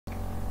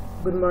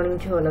Good morning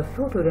to all of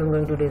you. Today I'm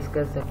going to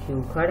discuss the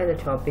cue card and the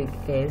topic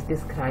is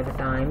describe a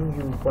time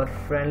you were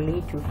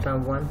friendly to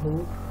someone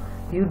who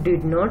you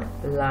did not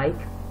like,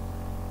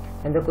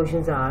 and the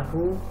questions are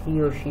who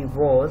he or she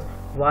was,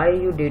 why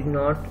you did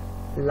not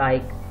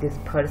like this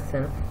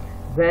person,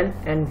 when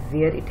and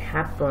where it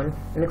happened,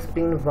 and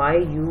explain why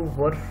you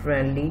were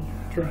friendly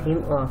to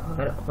him or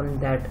her on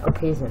that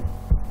occasion.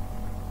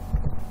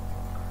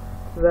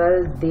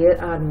 Well,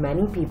 there are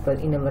many people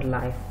in our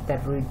life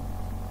that we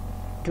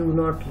do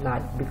not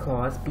like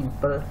because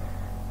people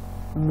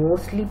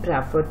mostly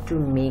prefer to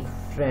make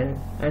friends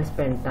and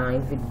spend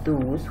time with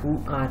those who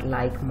are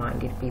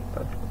like-minded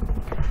people.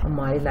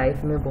 हमारी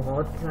life में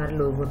बहुत सारे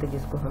लोग होते हैं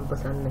जिसको हम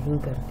पसंद नहीं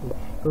करते,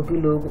 क्योंकि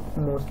लोग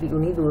मोस्टली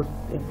उन्हीं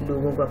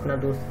लोगों को अपना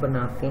दोस्त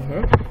बनाते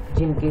हैं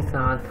जिनके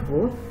साथ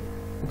वो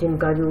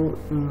जिनका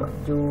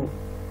जो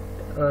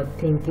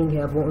थिंकिंग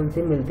है वो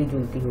उनसे मिलती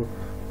जुलती हो।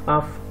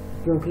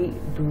 क्योंकि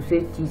दूसरे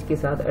चीज़ के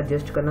साथ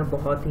एडजस्ट करना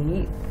बहुत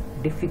ही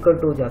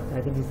डिफ़िकल्ट हो जाता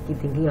है कि जिसकी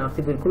थिंकिंग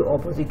आपसे बिल्कुल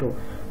ऑपोजिट हो।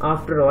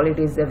 After all it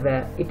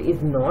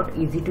is not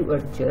easy to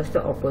adjust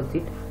the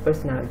opposite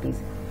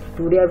personalities.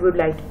 Today I would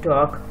like to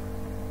talk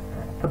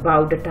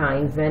about a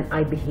time when I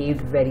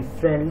behaved very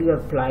friendly or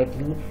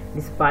politely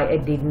despite I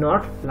did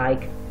not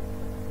like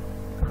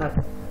her.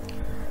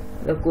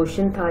 The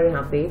question था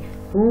यहाँ पे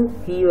who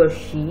he or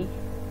she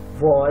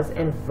was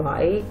and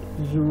why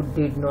you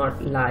did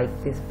not like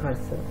this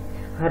person.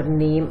 Her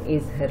name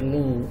is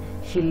Harleen.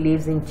 She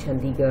lives in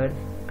Chandigarh.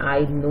 I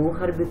know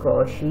her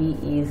because she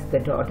is the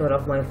daughter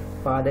of my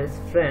father's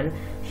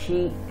friend. She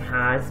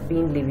has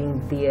been living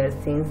there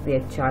since their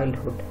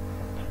childhood.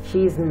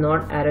 She is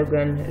not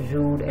arrogant,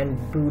 rude,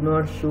 and do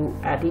not show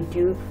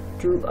attitude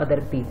to other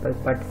people.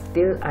 But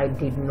still, I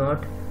do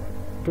not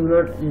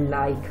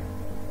like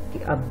कि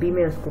अब भी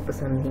मैं उसको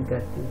पसंद नहीं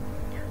करती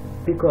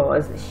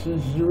because she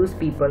use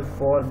people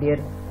for their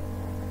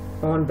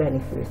own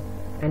benefits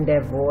and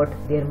divert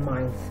their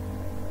minds.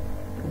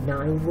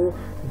 ना ही वो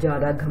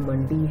ज़्यादा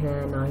घमंडी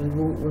है, ना ही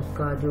वो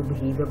उसका जो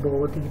बिहेवियर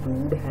बहुत ही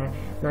रूड है,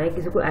 ना ही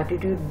किसी को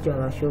एटीट्यूड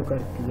ज़्यादा शो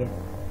करती है।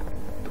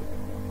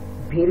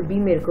 फिर भी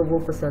मेरे को वो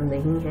पसंद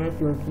नहीं है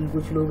क्योंकि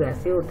कुछ लोग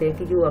ऐसे होते हैं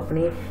कि जो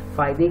अपने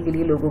फ़ायदे के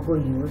लिए लोगों को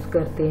यूज़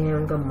करते हैं,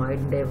 उनका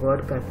माइंड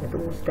डाइवर्ट करते हैं। तो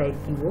उस टाइप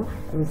की वो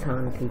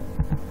इंसान थी।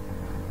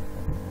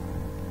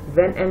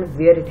 When and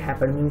where it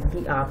happened means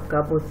कि आप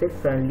कब उससे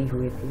फ्रेंडली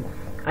हुए थे।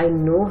 I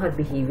know her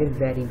behavior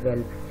very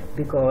well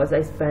because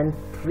I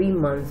spent 3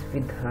 months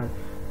with her.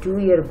 2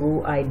 years ago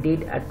I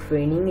did a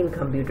training in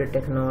computer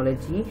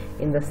technology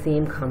in the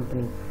same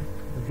company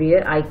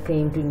where I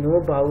came to know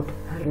about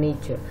her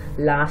nature.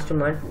 Last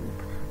month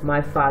my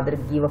father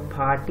gave a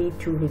party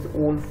to his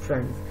old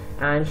friends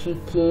and she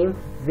came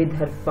with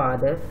her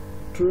father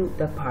to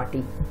the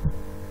party.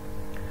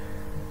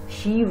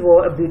 She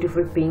wore a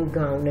beautiful pink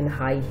gown and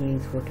high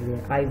heels footwear.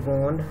 I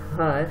warned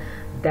her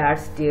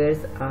that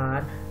stairs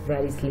are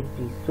very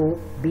slippery, so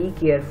be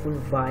careful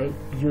while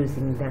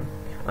using them.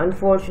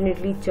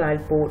 Unfortunately,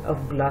 child poured a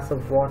glass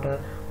of water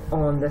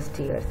on the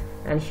stairs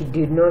and she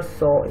did not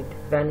saw it.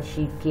 When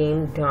she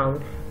came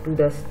down to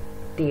the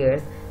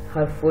stairs,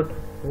 her foot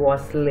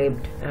was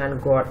slipped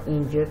and got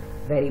injured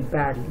very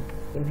badly.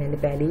 मैंने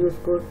पहले ही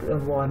उसको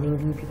warning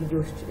दी थी कि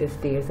जो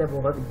stairs है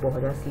बहुत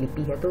ज़्यादा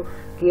sleepy है, तो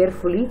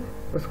केयरफुली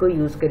उसको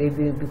यूज़ करे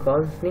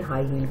बिकॉज उसने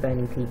हाई हील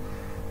पहनी थी।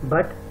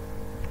 बट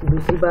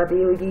दूसरी बात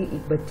ये हुई कि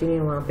एक बच्चे ने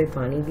वहाँ पे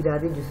पानी गिरा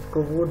दिया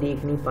जिसको वो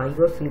देख नहीं पाई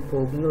और स्लिप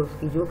हो गई और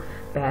उसकी जो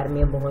पैर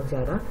में बहुत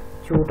ज़्यादा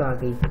चोट आ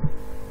गई।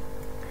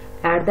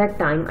 At that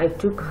time I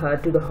took her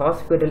to the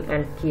hospital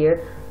and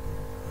cared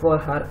for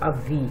her a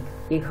week.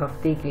 एक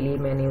हफ्ते के लिए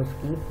मैंने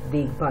उसकी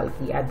देखभाल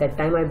की। At that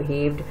time I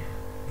behaved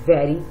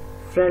very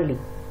friendly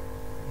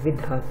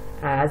with her.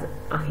 As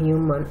a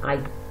human I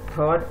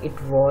thought it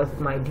was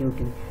my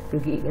duty.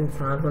 क्योंकि एक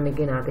इंसान होने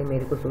के नाते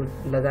मेरे को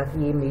लगा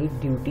कि ये मेरी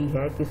ड्यूटी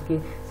है कि उसके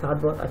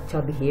साथ बहुत अच्छा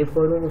बिहेव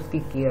करूँ, उसकी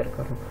केयर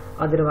करूँ।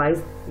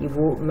 अदरवाइज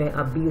वो मैं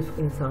अब भी उस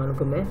इंसान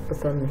को मैं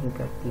पसंद नहीं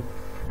करती।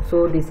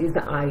 So this is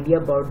the idea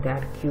about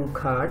that cue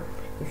card.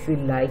 If you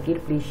like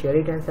it, please share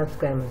it and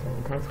subscribe my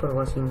channel. Thanks for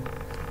watching.